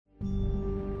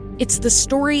It's the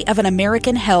story of an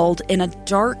American held in a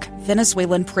dark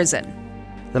Venezuelan prison.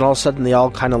 Then all of a sudden, they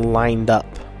all kind of lined up.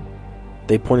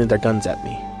 They pointed their guns at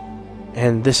me.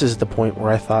 And this is the point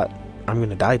where I thought, I'm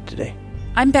going to die today.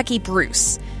 I'm Becky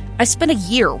Bruce. I spent a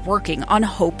year working on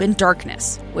Hope in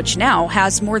Darkness, which now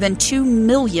has more than 2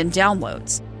 million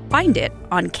downloads. Find it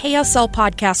on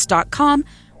kslpodcast.com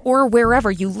or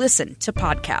wherever you listen to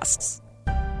podcasts.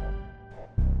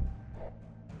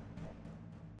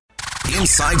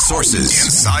 Inside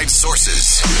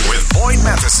Sources with Boyd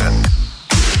Matheson.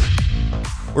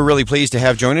 We're really pleased to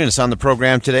have joining us on the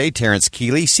program today Terrence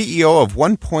Keeley, CEO of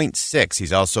 1.6.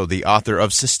 He's also the author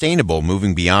of Sustainable,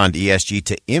 Moving Beyond ESG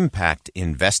to Impact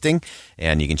Investing.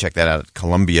 And you can check that out at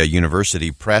Columbia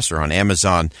University Press or on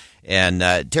Amazon. And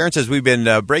Terrence, as we've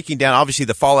been breaking down, obviously,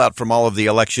 the fallout from all of the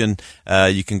election,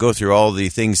 you can go through all the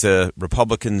things, the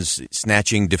Republicans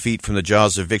snatching defeat from the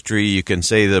jaws of victory. You can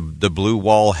say the blue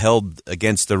wall held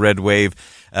against the red wave.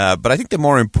 But I think the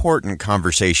more important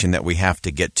conversation that we have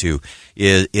to get to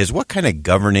is what kind of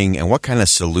governing and what kind of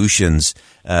solutions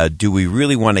do we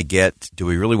really want to get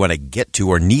to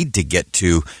or need to get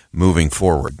to moving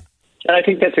forward? And I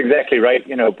think that's exactly right,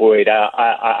 Boyd.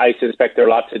 I suspect there are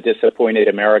lots of disappointed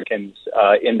Americans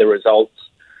in the results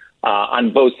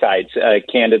on both sides,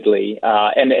 candidly.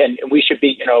 And we should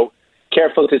be,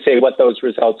 careful to say what those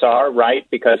results are, right?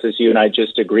 Because as you and I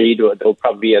just agreed, there'll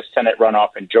probably be a Senate runoff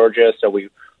in Georgia, so we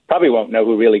probably won't know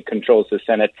who really controls the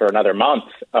Senate for another month,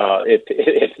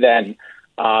 if then.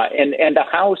 And the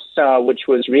House, which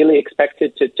was really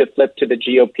expected to flip to the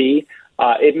GOP,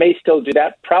 it may still do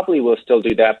that, probably will still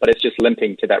do that, but it's just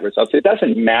limping to that result. So it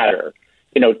doesn't matter.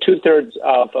 2/3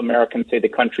 of Americans say the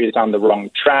country is on the wrong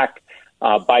track.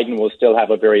 Biden will still have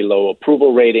a very low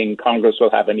approval rating. Congress will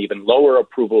have an even lower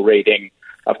approval rating.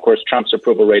 Of course, Trump's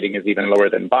approval rating is even lower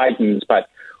than Biden's, but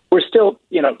we're still,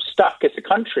 stuck as a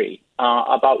country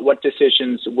about what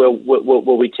decisions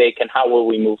will we take and how will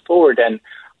we move forward. And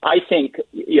I think,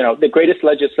 the greatest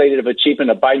legislative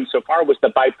achievement of Biden so far was the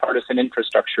bipartisan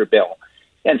infrastructure bill.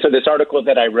 And so this article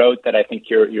that I wrote that I think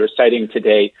you're citing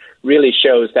today really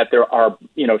shows that there are,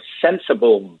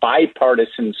 sensible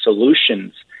bipartisan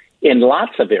solutions in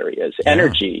lots of areas,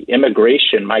 energy,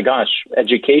 immigration,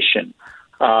 education.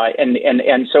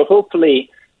 And so hopefully,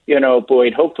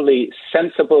 Boyd, hopefully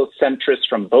sensible centrists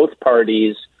from both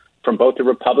parties, from both the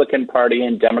Republican Party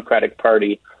and Democratic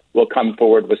Party, will come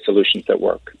forward with solutions that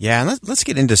work. Yeah, and let's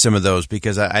get into some of those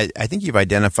because I think you've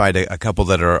identified a couple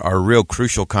that are real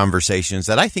crucial conversations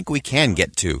that I think we can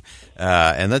get to.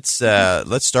 And let's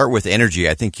start with energy.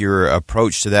 I think your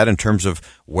approach to that in terms of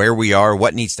where we are,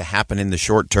 what needs to happen in the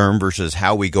short term versus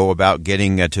how we go about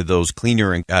getting to those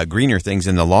cleaner and greener things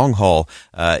in the long haul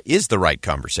is the right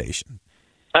conversation.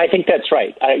 I think that's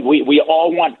right. We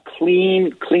all want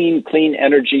clean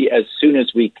energy as soon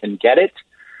as we can get it.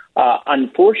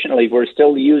 Unfortunately, we're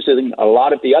still using a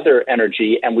lot of the other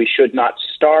energy, and we should not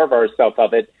starve ourselves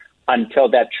of it until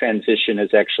that transition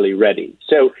is actually ready.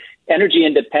 So energy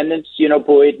independence,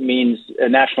 Boyd, means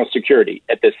national security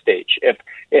at this stage.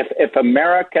 If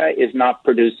America is not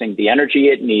producing the energy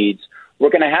it needs, we're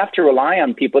going to have to rely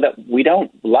on people that we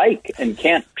don't like and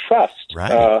can't trust,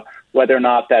 right. Whether or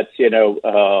not that's,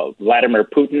 Vladimir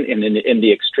Putin in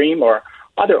the extreme or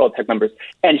other OPEC members.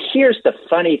 And here's the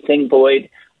funny thing, Boyd.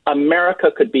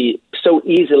 America could be so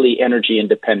easily energy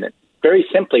independent, very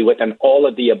simply with an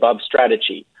all-of-the-above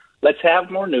strategy. Let's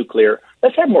have more nuclear.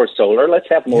 Let's have more solar. Let's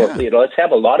have more. Let's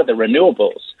have a lot of the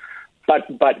renewables.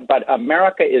 But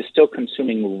America is still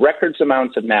consuming record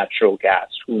amounts of natural gas,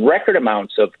 record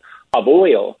amounts of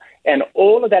oil, and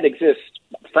all of that exists,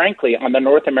 frankly, on the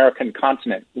North American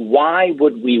continent. Why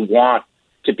would we want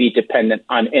to be dependent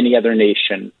on any other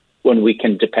nation when we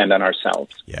can depend on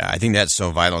ourselves? Yeah, I think that's so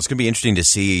vital. It's going to be interesting to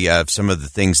see some of the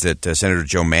things that Senator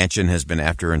Joe Manchin has been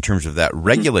after in terms of that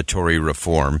regulatory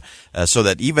reform, so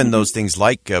that even those things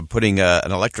like putting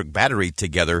an electric battery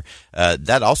together,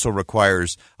 that also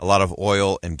requires a lot of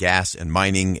oil and gas and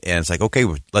mining. And it's like, okay,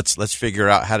 let's figure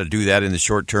out how to do that in the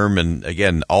short term. And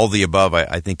again, all the above,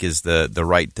 I think, is the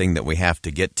right thing that we have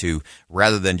to get to,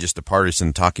 rather than just the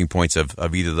partisan talking points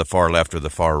of either the far left or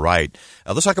the far right.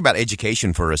 Let's talk about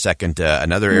education for a second.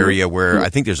 Another area where I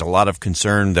think there's a lot of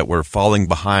concern that we're falling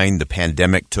behind. The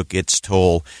pandemic took its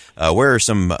toll. Where are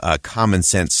some common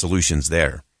sense solutions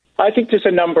there? I think there's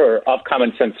a number of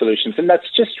common sense solutions. And let's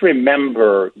just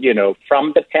remember,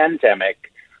 from the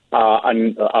pandemic,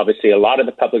 obviously a lot of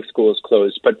the public schools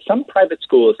closed, but some private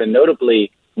schools, and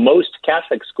notably most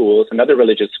Catholic schools and other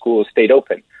religious schools, stayed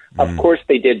open. Of course,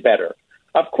 they did better.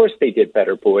 Of course they did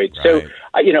better, Boyd. Right. So,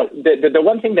 the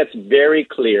one thing that's very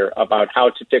clear about how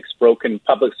to fix broken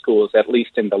public schools, at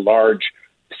least in the large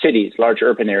cities, large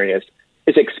urban areas,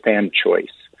 is expand choice.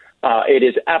 It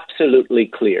is absolutely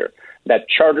clear that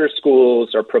charter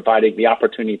schools are providing the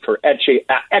opportunity for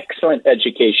excellent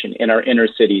education in our inner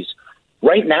cities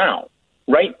right now,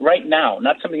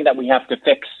 not something that we have to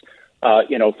fix,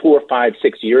 4, 5,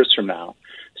 6 years from now.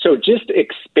 So just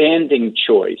expanding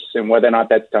choice, and whether or not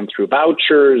that's done through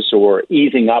vouchers or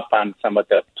easing up on some of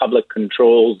the public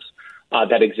controls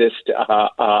that exist,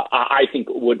 I think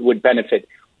would benefit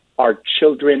our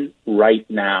children right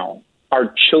now.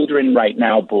 Our children right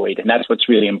now, Boyd, and that's what's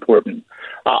really important.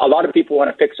 A lot of people want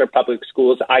to fix our public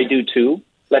schools. I do too.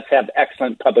 Let's have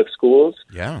excellent public schools.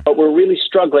 Yeah. But we're really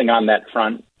struggling on that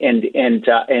front, and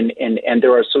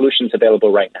there are solutions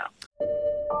available right now.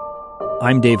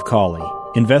 I'm Dave Cawley,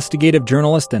 investigative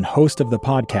journalist and host of the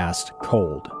podcast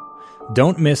Cold.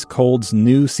 Don't miss Cold's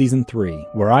new Season 3,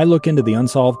 where I look into the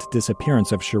unsolved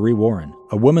disappearance of Cherie Warren,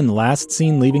 a woman last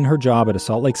seen leaving her job at a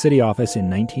Salt Lake City office in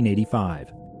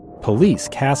 1985. Police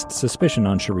cast suspicion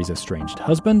on Cherie's estranged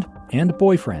husband and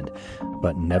boyfriend,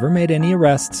 but never made any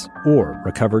arrests or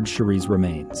recovered Cherie's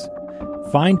remains.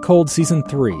 Find Cold Season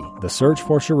 3, The Search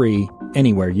for Cherie,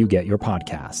 anywhere you get your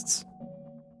podcasts.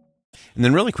 And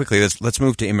then really quickly, let's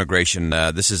move to immigration.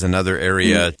 This is another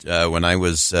area. When I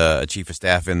was a chief of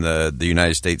staff in the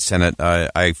United States Senate,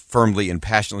 I firmly and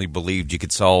passionately believed you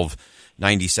could solve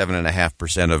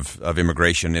 97.5% of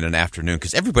immigration in an afternoon,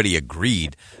 because everybody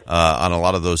agreed on a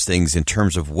lot of those things in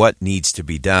terms of what needs to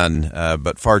be done.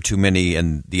 But far too many,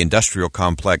 and the industrial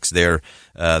complex there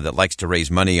that likes to raise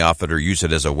money off it or use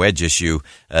it as a wedge issue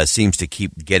seems to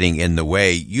keep getting in the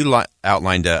way. You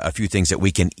outlined a few things that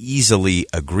we can easily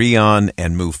agree on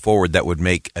and move forward that would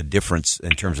make a difference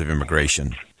in terms of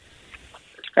immigration.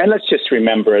 And let's just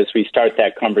remember as we start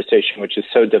that conversation, which is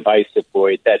so divisive,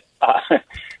 Boyd, that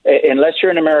unless you're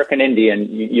an American Indian,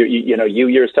 you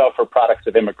yourself are products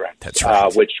of immigrants. That's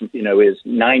right. Which is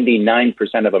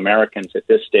 99% of Americans at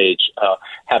this stage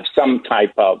have some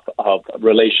type of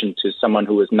relation to someone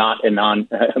who is not a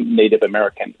non-Native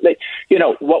American.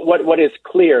 What is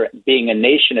clear, being a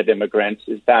nation of immigrants,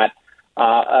 is that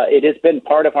it has been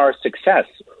part of our success.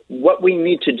 What we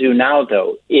need to do now,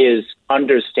 though, is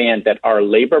understand that our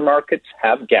labor markets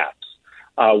have gaps.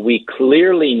 We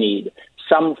clearly need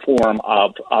some form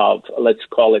of let's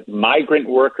call it migrant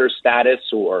worker status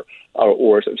or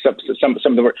some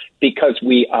of the work, because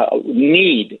we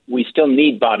still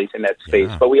need bodies in that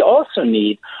space, but we also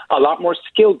need a lot more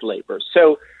skilled labor.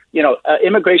 So,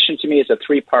 immigration to me is a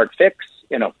three-part fix.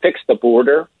 Fix the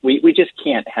border. We just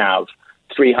can't have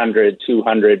 300,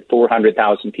 200,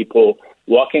 400,000 people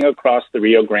walking across the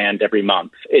Rio Grande every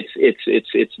month.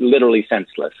 It's literally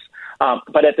senseless.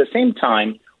 But at the same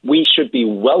time, we should be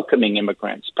welcoming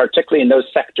immigrants, particularly in those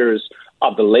sectors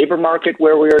of the labor market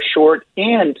where we are short.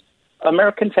 And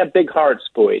Americans have big hearts,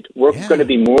 Boyd. We're going to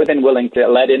be more than willing to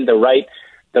let in the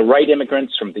right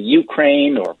immigrants from the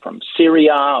Ukraine or from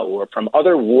Syria or from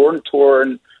other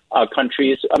war-torn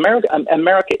countries.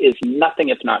 America is nothing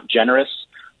if not generous.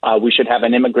 We should have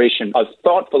a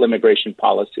thoughtful immigration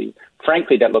policy,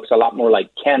 frankly, that looks a lot more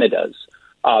like Canada's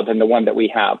than the one that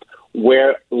we have,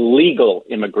 where legal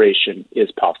immigration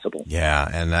is possible. Yeah,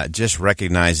 and just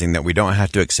recognizing that we don't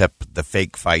have to accept the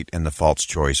fake fight and the false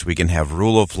choice. We can have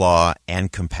rule of law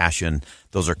and compassion.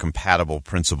 Those are compatible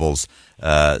principles,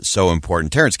 so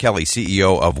important. Terrence Kelly,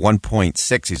 CEO of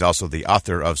 1.6. He's also the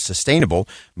author of Sustainable,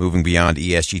 Moving Beyond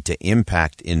ESG to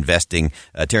Impact Investing.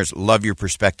 Terrence, love your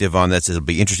perspective on this. It'll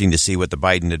be interesting to see what the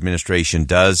Biden administration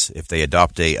does, if they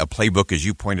adopt a playbook, as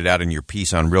you pointed out in your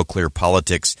piece on Real Clear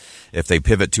Politics, if they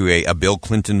pivot to a Bill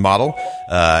Clinton model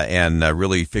and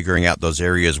really figuring out those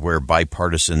areas where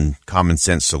bipartisan common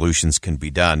sense solutions can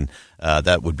be done.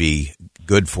 That would be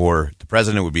good for the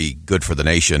president, would be good for the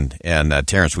nation. And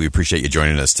Terrence, we appreciate you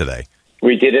joining us today.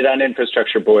 We did it on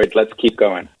infrastructure, Boyd. Let's keep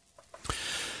going.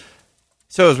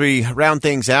 So as we round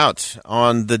things out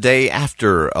on the day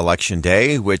after Election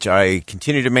Day, which I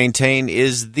continue to maintain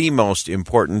is the most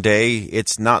important day,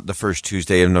 it's not the first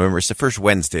Tuesday of November, it's the first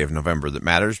Wednesday of November that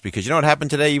matters, because you know what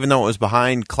happened today? Even though it was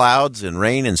behind clouds and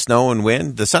rain and snow and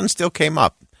wind, the sun still came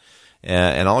up.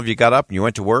 And all of you got up and you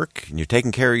went to work and you're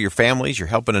taking care of your families, you're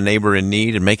helping a neighbor in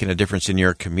need and making a difference in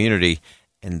your community.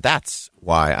 And that's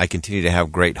why I continue to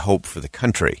have great hope for the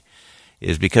country,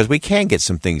 is because we can get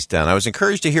some things done. I was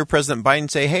encouraged to hear President Biden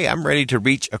say, hey, I'm ready to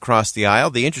reach across the aisle.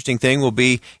 The interesting thing will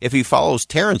be if he follows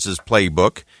Terrence's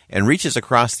playbook and reaches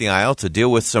across the aisle to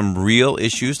deal with some real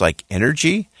issues like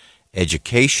energy,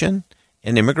 education,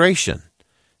 and immigration.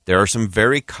 There are some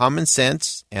very common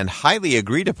sense and highly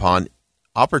agreed upon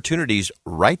opportunities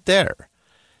right there.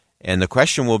 And the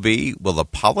question will be, will the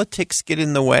politics get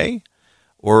in the way?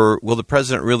 Or will the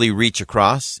president really reach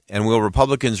across? And will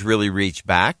Republicans really reach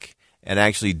back and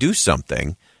actually do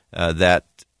something that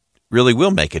really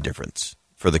will make a difference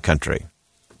for the country?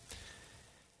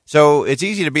 So it's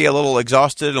easy to be a little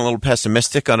exhausted and a little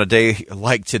pessimistic on a day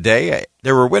like today.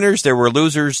 There were winners, there were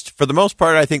losers. For the most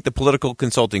part, I think the political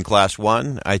consulting class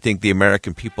won. I think the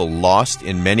American people lost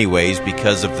in many ways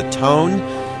because of the tone,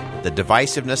 the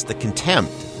divisiveness, the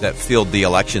contempt that filled the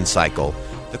election cycle.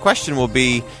 The question will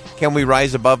be, can we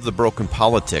rise above the broken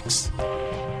politics?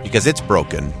 Because it's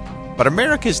broken, but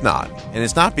America is not. And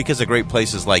it's not because of great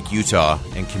places like Utah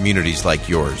and communities like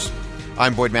yours.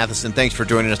 I'm Boyd Matheson. Thanks for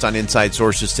joining us on Inside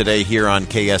Sources today here on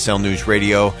KSL News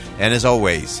Radio. And as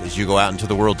always, as you go out into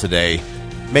the world today,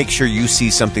 make sure you see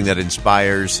something that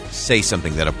inspires, say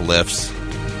something that uplifts,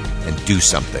 and do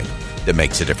something that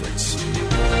makes a difference.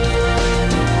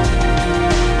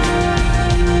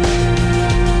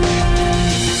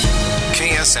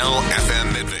 KSL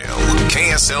FM Midvale,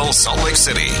 KSL Salt Lake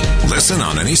City. Listen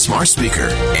on any smart speaker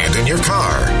and in your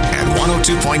car at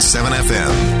 102.7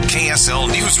 FM. KSL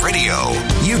News Radio,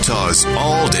 Utah's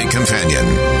all-day companion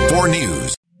for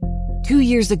news. 2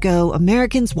 years ago,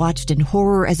 Americans watched in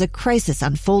horror as a crisis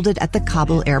unfolded at the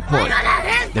Kabul airport.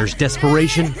 There's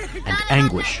desperation and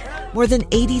anguish. More than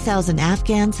 80,000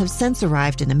 Afghans have since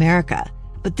arrived in America,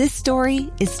 but this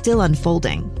story is still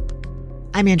unfolding.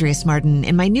 I'm Andrea Smartin.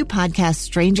 In my new podcast,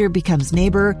 Stranger Becomes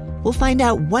Neighbor, we'll find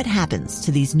out what happens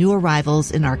to these new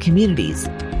arrivals in our communities.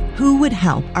 Who would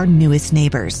help our newest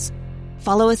neighbors?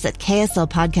 Follow us at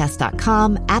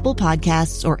kslpodcast.com, Apple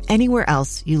Podcasts, or anywhere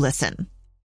else you listen.